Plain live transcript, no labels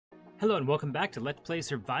Hello and welcome back to Let's Play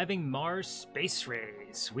Surviving Mars Space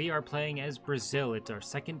Race. We are playing as Brazil. It's our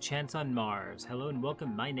second chance on Mars. Hello and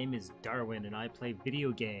welcome. My name is Darwin and I play video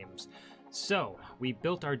games. So, we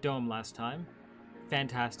built our dome last time.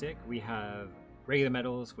 Fantastic. We have regular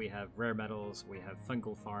metals, we have rare metals, we have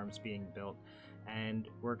fungal farms being built. And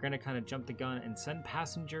we're going to kind of jump the gun and send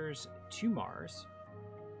passengers to Mars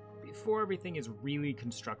before everything is really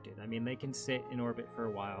constructed. I mean, they can sit in orbit for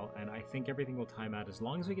a while, and I think everything will time out. As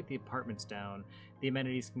long as we get the apartments down, the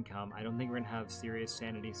amenities can come. I don't think we're going to have serious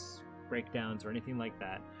sanity breakdowns or anything like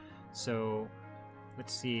that. So,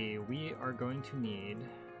 let's see. We are going to need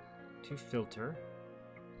to filter.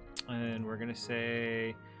 And we're going to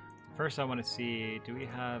say, first I want to see, do we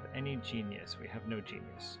have any genius? We have no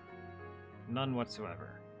genius. None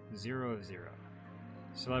whatsoever. 0 of 0.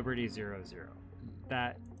 Celebrity 0 of 0.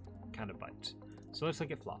 That kind of bites. So let's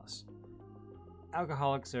look at flaws.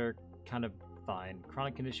 Alcoholics are kind of fine.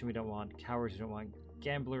 Chronic condition we don't want. Cowards we don't want.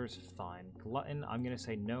 Gamblers, fine. Glutton, I'm going to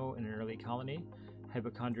say no in an early colony.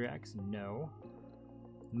 Hypochondriacs, no.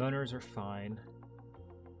 Loners are fine.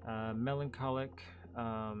 Melancholic,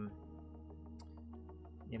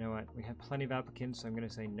 you know what? We have plenty of applicants, so I'm going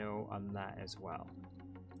to say no on that as well.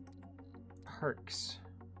 Perks.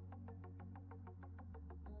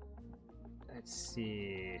 Let's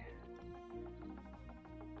see.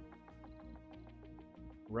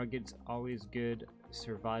 Rugged's always good.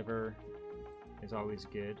 Survivor is always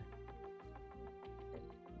good.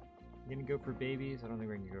 I'm gonna go for babies. I don't think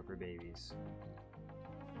we're gonna go for babies.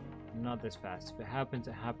 Not this fast. If it happens,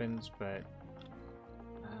 it happens, but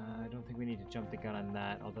I don't think we need to jump the gun on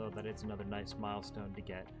that, although that is another nice milestone to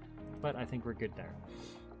get. But I think we're good there.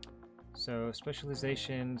 So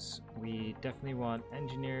specializations, we definitely want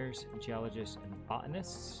engineers, geologists, and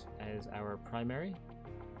botanists as our primary.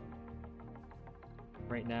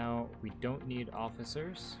 Right now, we don't need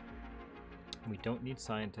officers. We don't need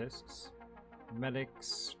scientists.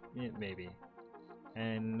 Medics, maybe.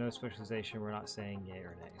 And no specialization, we're not saying yay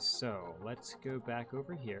or nay. So, let's go back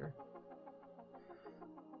over here.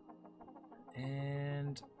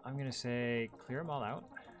 And I'm going to say clear them all out.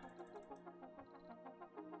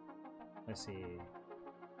 Let's see.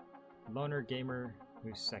 Loner gamer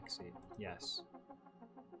who's sexy. Yes.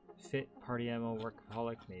 Fit party animal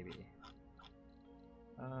workaholic, maybe.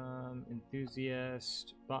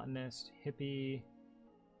 Enthusiast, botanist, hippie,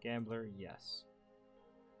 gambler, yes.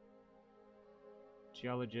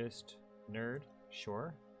 Geologist, nerd,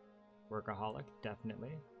 sure. Workaholic,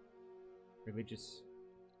 definitely. Religious,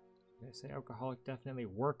 did I say alcoholic? Definitely.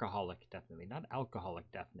 Workaholic, definitely. Not alcoholic,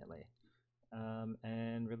 definitely.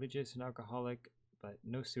 And religious and alcoholic, but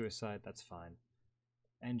no suicide, that's fine.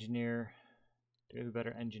 Engineer, do we have a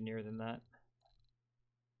better engineer than that?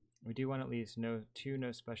 We do want at least two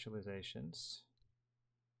no specializations.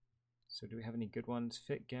 So do we have any good ones?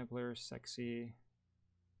 Fit, gambler, sexy,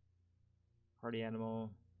 party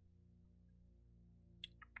animal.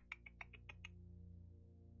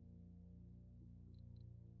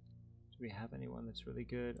 Do we have anyone that's really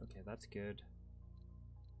good? Okay, that's good.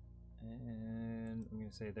 And I'm going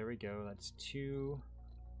to say, there we go. That's 2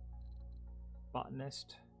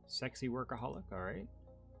 botanist, sexy workaholic, all right.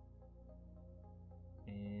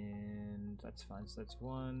 And that's fine. So that's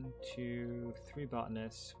 1, 2, 3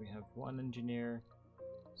 botanists. We have 1 engineer.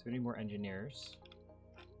 So we need more engineers.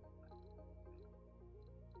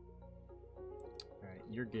 Alright,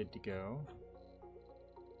 you're good to go.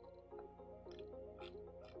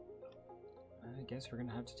 I guess we're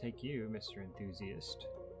gonna have to take you, Mr. Enthusiast.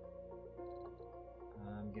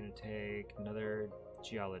 I'm gonna take another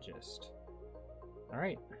geologist.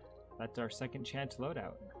 Alright, that's our second chance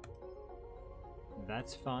loadout.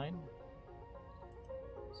 That's fine.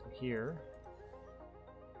 So here,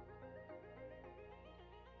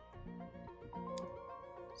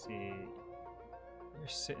 see, you're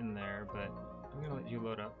sitting there, but I'm gonna let you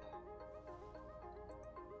load up.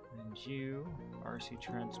 And you, RC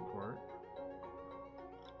transport.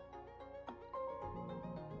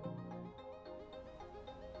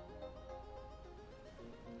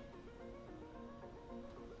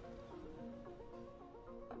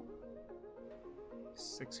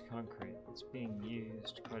 Concrete. It's being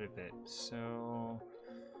used quite a bit, so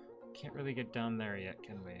can't really get down there yet,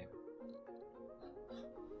 can we?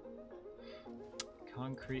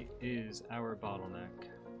 Concrete is our bottleneck.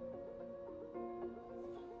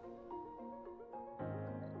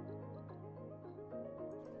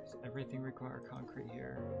 Does everything require concrete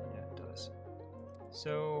here? Yeah, it does.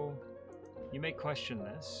 So you may question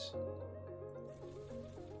this.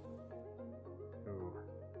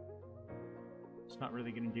 Not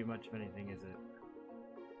really going to do much of anything, is it?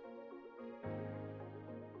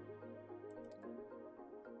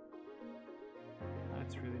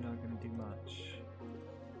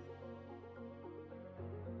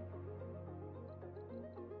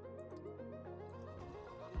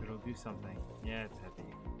 do something. Yeah, it's heavy.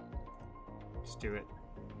 Just do it.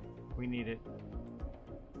 We need it.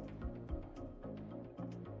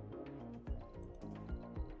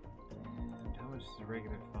 And how much is a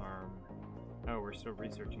regular farm? Oh, we're still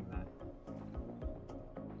researching that.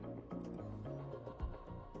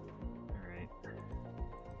 Alright.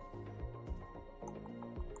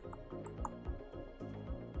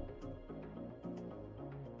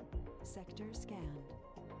 Sector scanned.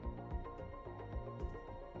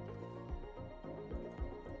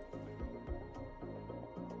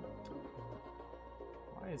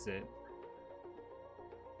 Why is it?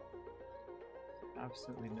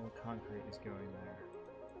 Absolutely no concrete is going there.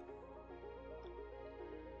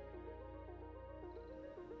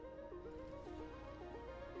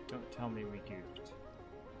 Don't tell me we goofed.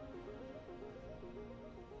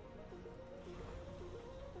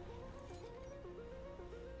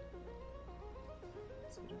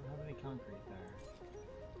 So we don't have any concrete there.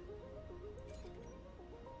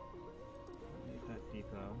 Don't need that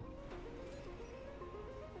depot.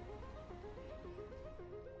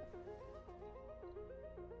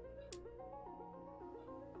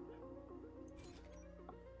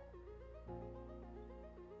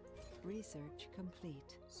 Research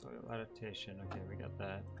complete. Soil adaptation, okay, we got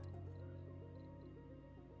that.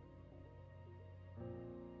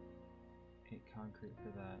 Eight concrete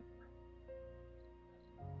for that.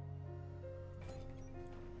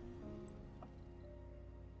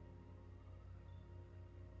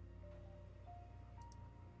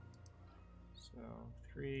 So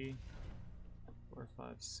 3, 4,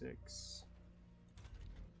 5, 6,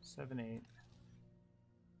 7, 8.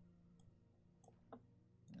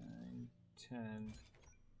 10.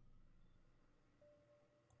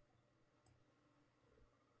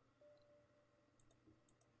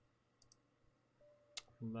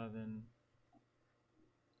 11.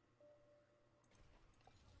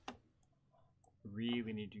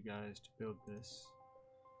 Really need you guys to build this.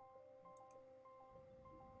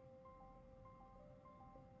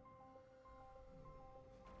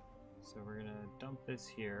 So we're gonna dump this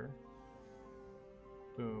here.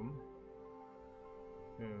 Boom.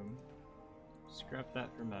 Boom. Scrap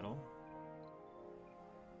that for metal.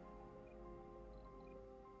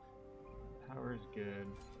 Power is good.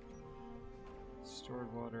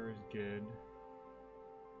 Stored water is good.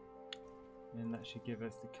 And that should give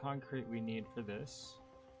us the concrete we need for this.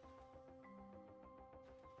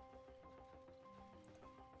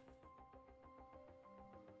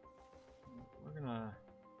 We're gonna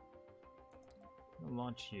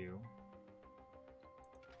launch you.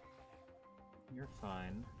 You're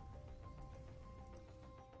fine.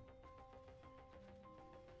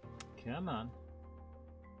 Come on.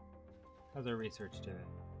 How's our research doing?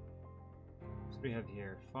 So what do we have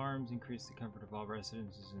here? Farms increase the comfort of all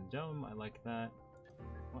residences in Dome. I like that.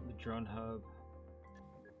 I want the drone hub.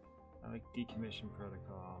 I like decommission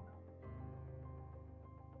protocol.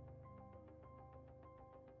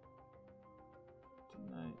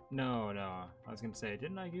 Didn't I? No. I was gonna say,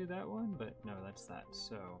 didn't I do that one? But no, that's that.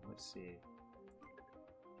 So let's see.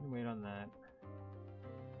 Wait on that.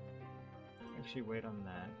 Actually, wait on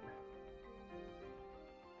that.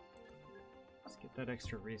 Let's get that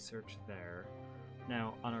extra research there.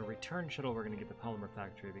 Now, on our return shuttle, we're going to get the polymer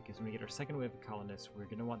factory, because when we get our second wave of colonists, we're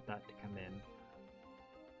going to want that to come in.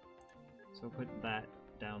 So we'll put that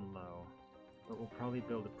down low. But we'll probably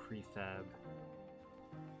build a prefab.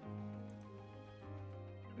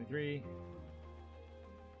 23.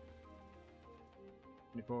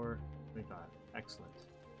 24. 25. Excellent.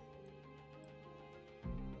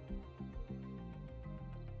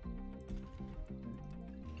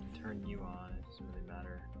 Turn you on, it doesn't really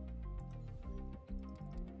matter.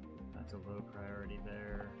 That's a low priority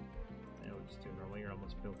there. And we'll just do normal, you're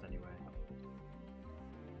almost built anyway.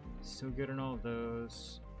 So good on all of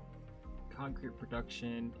those. Concrete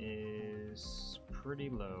production is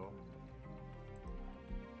pretty low.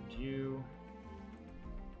 And you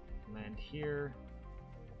land here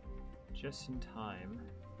just in time.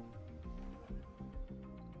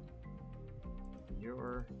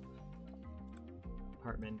 Your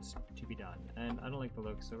apartments to be done. And I don't like the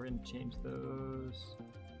look, so we're gonna change those.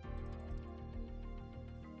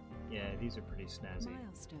 Yeah, these are pretty snazzy.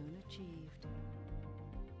 Milestone achieved.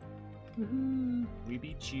 Woohoo! We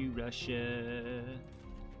beat you, Russia!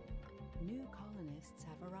 New colonists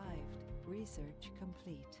have arrived. Research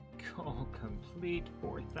complete. Oh, complete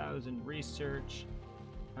 4,000 research.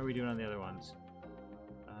 How are we doing on the other ones?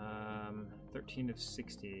 13 of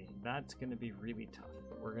 60. That's gonna be really tough,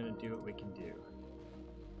 but we're gonna do what we can do.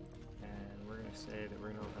 And we're gonna say that we're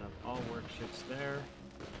gonna open up all work shifts there.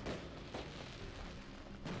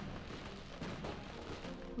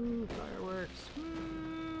 Woo, fireworks!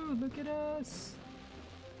 Woo, look at us!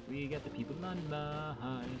 We get the people on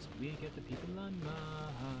Mars. We get the people on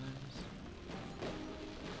Mars.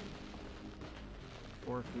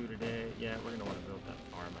 4 food a day. Yeah, we're gonna want to build that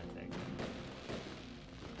farm, I think.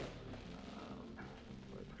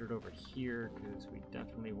 I'll put it over here because we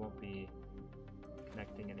definitely won't be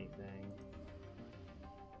connecting anything.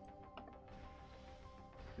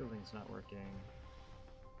 Building's not working.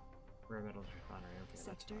 Rare metals refinery. Okay, that's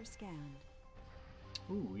Sector fine. scanned.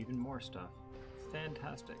 Ooh, even more stuff.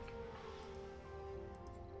 Fantastic.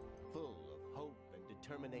 Full of hope and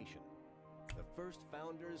determination, the first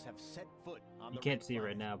founders have set foot on You the can't red see it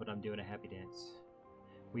right planet. now, but I'm doing a happy dance.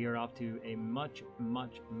 We are off to a much,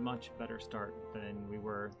 much, much better start than we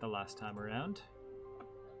were the last time around.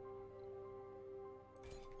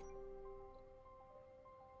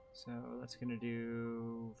 So that's gonna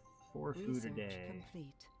do 4 food a Research day.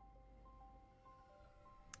 complete.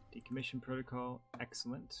 Decommission protocol,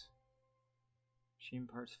 excellent. Machine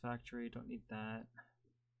parts factory, don't need that.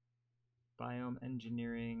 Biome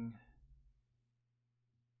engineering.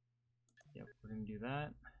 Yep, we're gonna do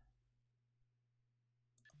that.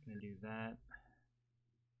 Gonna do that.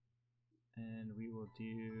 And we will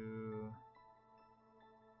do...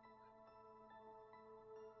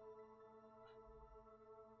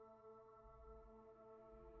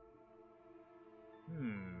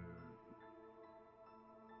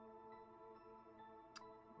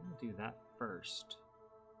 We'll do that first.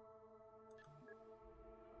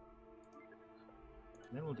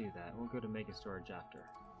 Then we'll do that. We'll go to mega storage after.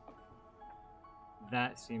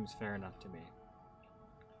 That seems fair enough to me.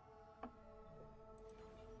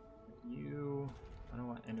 You... I don't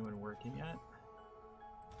want anyone working yet.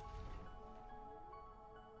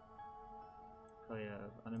 Probably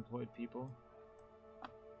have unemployed people.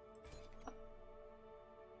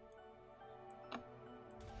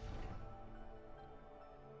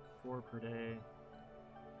 Four per day.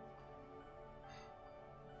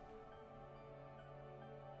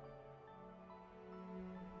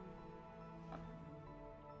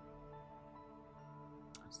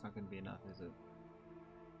 It's not going to be enough, is it?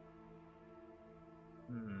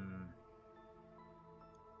 Hmm.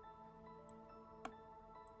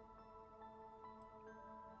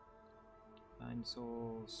 Nine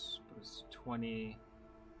souls, but it's 20.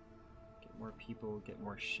 Get more people, get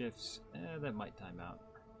more shifts. That might time out.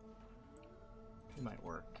 It might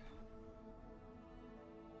work.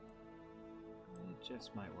 It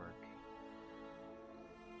just might work.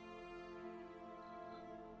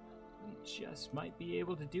 We just might be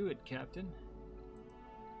able to do it, Captain.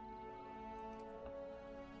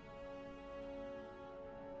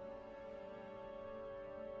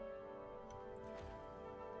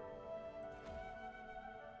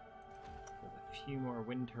 With a few more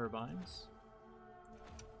wind turbines.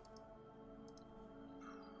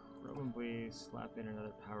 Probably slap in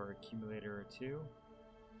another power accumulator or two.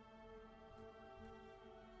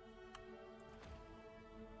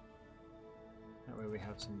 That way we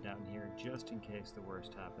have some down here just in case the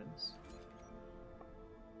worst happens.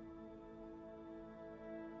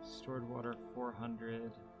 Stored water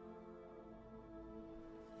 400.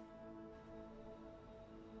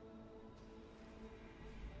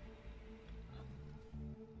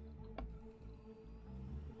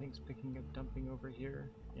 Things picking up dumping over here.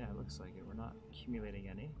 Yeah, it looks like it. We're not accumulating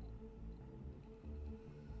any.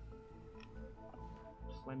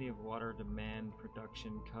 Plenty of water demand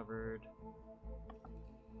production covered.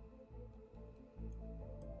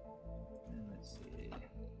 And let's see.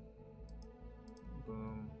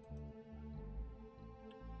 Boom.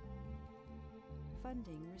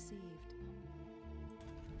 Funding received.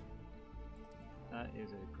 That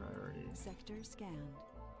is a priority. Sector scanned.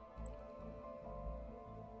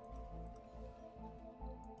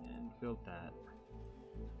 And build that.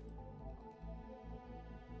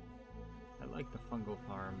 I like the fungal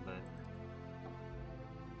farm, but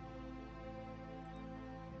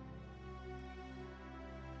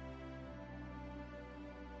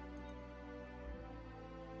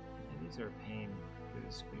yeah, these are a pain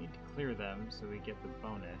because we need to clear them so we get the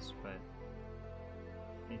bonus, but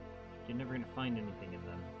you're never going to find anything in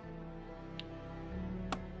them.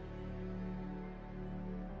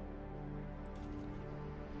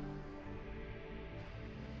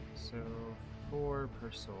 So 4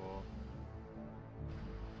 per soul.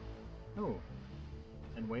 Oh,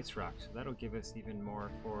 and waste rock, so that'll give us even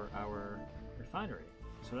more for our refinery.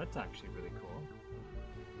 So that's actually really cool.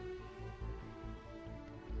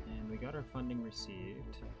 And we got our funding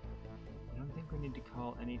received. I don't think we need to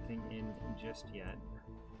call anything in just yet.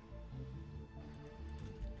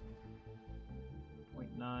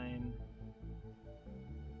 0.9.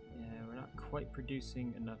 quite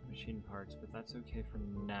producing enough machine parts, but that's okay for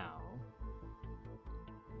now.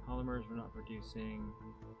 Polymers we're not producing.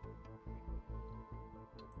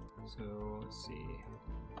 So let's see.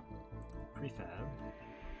 Prefab.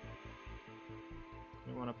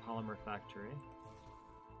 We want a polymer factory.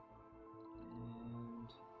 And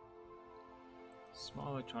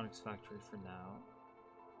small electronics factory for now.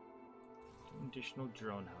 An additional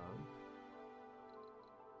drone hub.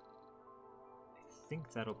 I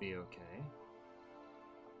think that'll be okay.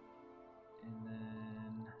 And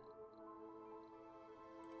then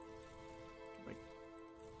like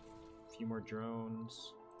a few more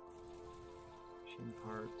drones, machine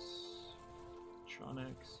parts,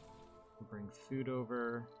 electronics. We'll bring food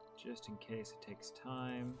over just in case it takes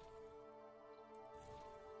time.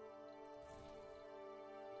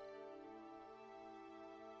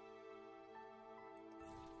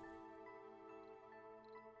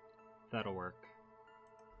 That'll work.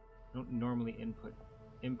 I don't normally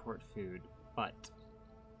import food, but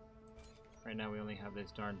right now we only have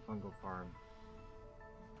this darn fungal farm.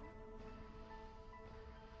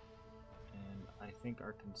 And I think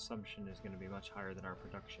our consumption is going to be much higher than our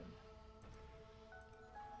production.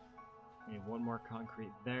 We need one more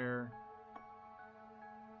concrete there.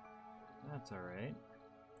 That's alright.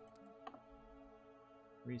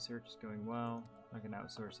 Research is going well. Not going to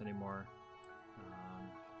outsource anymore.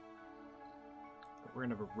 But we're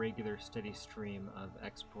going to have a regular steady stream of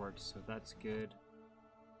exports, so that's good.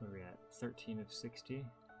 What are we at? 13 of 60. Can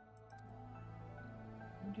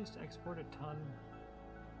we just export a ton?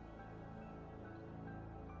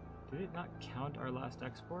 Did it not count our last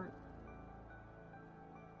export?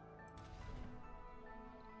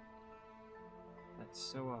 That's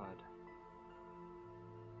so odd.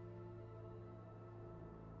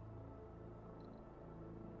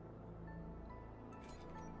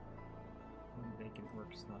 One vacant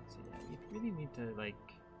work slots. Yeah, you really need to like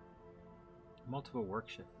multiple work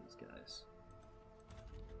shift these guys.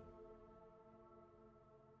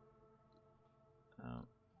 Oh.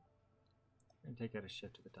 And take out a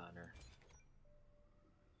shift to the diner.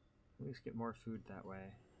 At least get more food that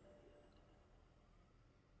way.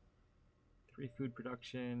 3 food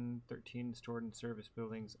production, 13 stored and service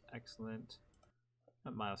buildings, excellent.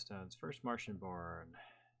 Not milestones. First Martian born,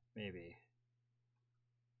 maybe.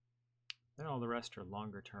 Then all the rest are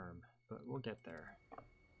longer term, but we'll get there.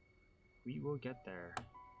 We will get there.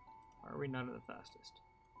 Are we not at the fastest?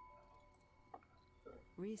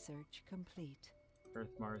 Research complete.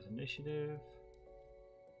 Earth-Mars initiative.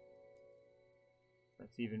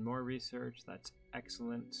 That's even more research. That's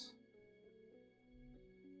excellent.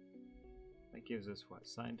 That gives us what?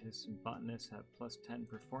 Scientists and botanists have plus 10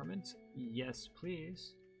 performance? Yes,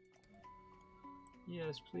 please.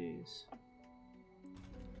 Yes, please.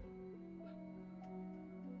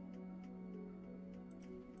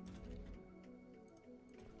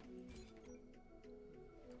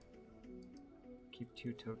 Keep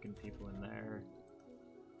 2 token people in there.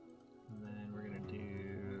 And then we're gonna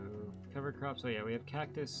do cover crops. Oh yeah, we have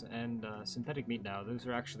cactus and synthetic meat now. Those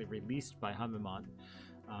are actually released by Hamimont.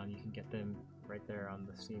 You can get them right there on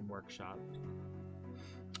the Steam Workshop.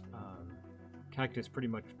 Cactus pretty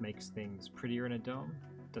much makes things prettier in a dome.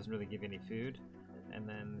 Doesn't really give you any food. And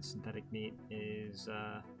then the synthetic meat is,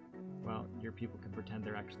 well, your people can pretend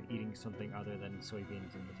they're actually eating something other than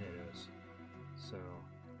soybeans and potatoes. So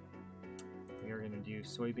we are going to do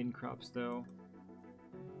soybean crops though.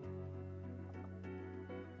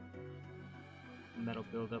 And that'll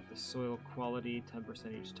build up the soil quality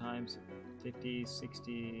 10% each time, so 50,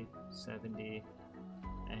 60, 70,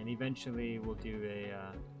 and eventually we'll do a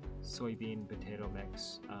soybean potato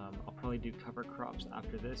mix. I'll probably do cover crops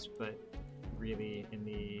after this, but really in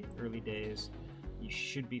the early days you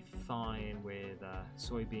should be fine with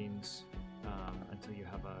soybeans until you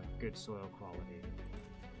have a good soil quality.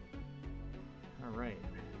 Alright.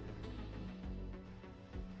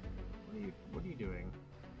 What are you doing?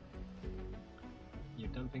 You're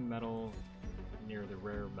dumping metal near the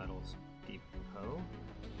rare metals depot.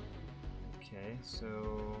 Okay,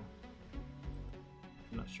 so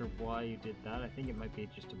I'm not sure why you did that. I think it might be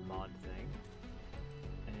just a mod thing.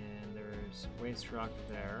 And there's waste rock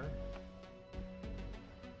there.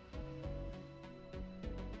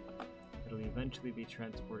 It'll eventually be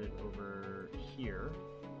transported over here.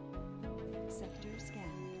 Sector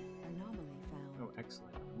scanned. Anomaly found. Oh,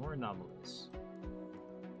 excellent. More anomalies.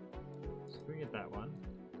 So we get that one.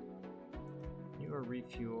 You are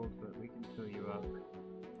refueled, but we can fill you up.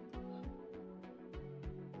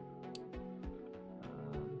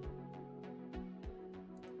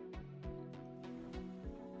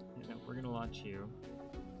 Yeah, no, we're gonna launch you.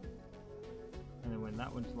 And then when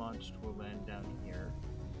that one's launched, we'll land down here.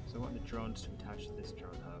 So I want the drones to attach to this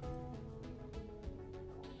drone hub.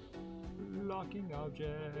 Locking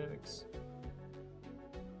objects.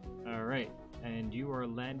 Alright, and you are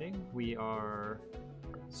landing. We are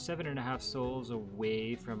 7.5 souls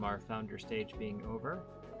away from our founder stage being over.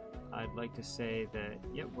 I'd like to say that,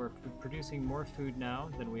 yep, we're producing more food now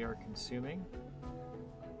than we are consuming.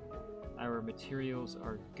 Our materials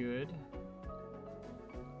are good.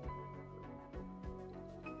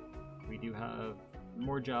 We do have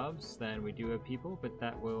more jobs than we do have people, but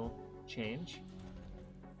that will change.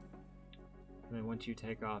 And then once you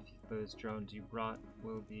take off, those drones you brought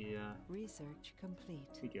will be Research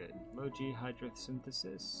complete. be good. Low G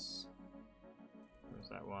hydrosynthesis. Where's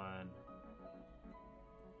that one?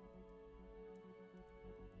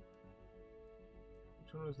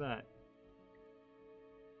 Which one was that?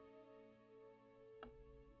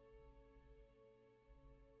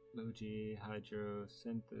 Low G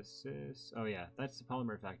hydrosynthesis. Oh yeah, that's the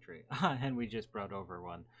polymer factory, and we just brought over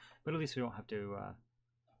one. But at least we don't have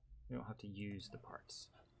to use the parts.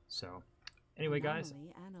 So, anyway, guys,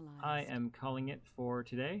 I am calling it for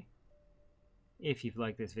today. If you've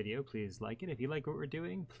liked this video, please like it. If you like what we're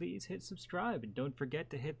doing, please hit subscribe, and don't forget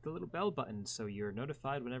to hit the little bell button so you're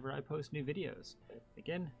notified whenever I post new videos.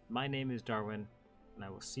 Again, my name is Darwin, and I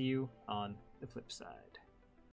will see you on the flip side.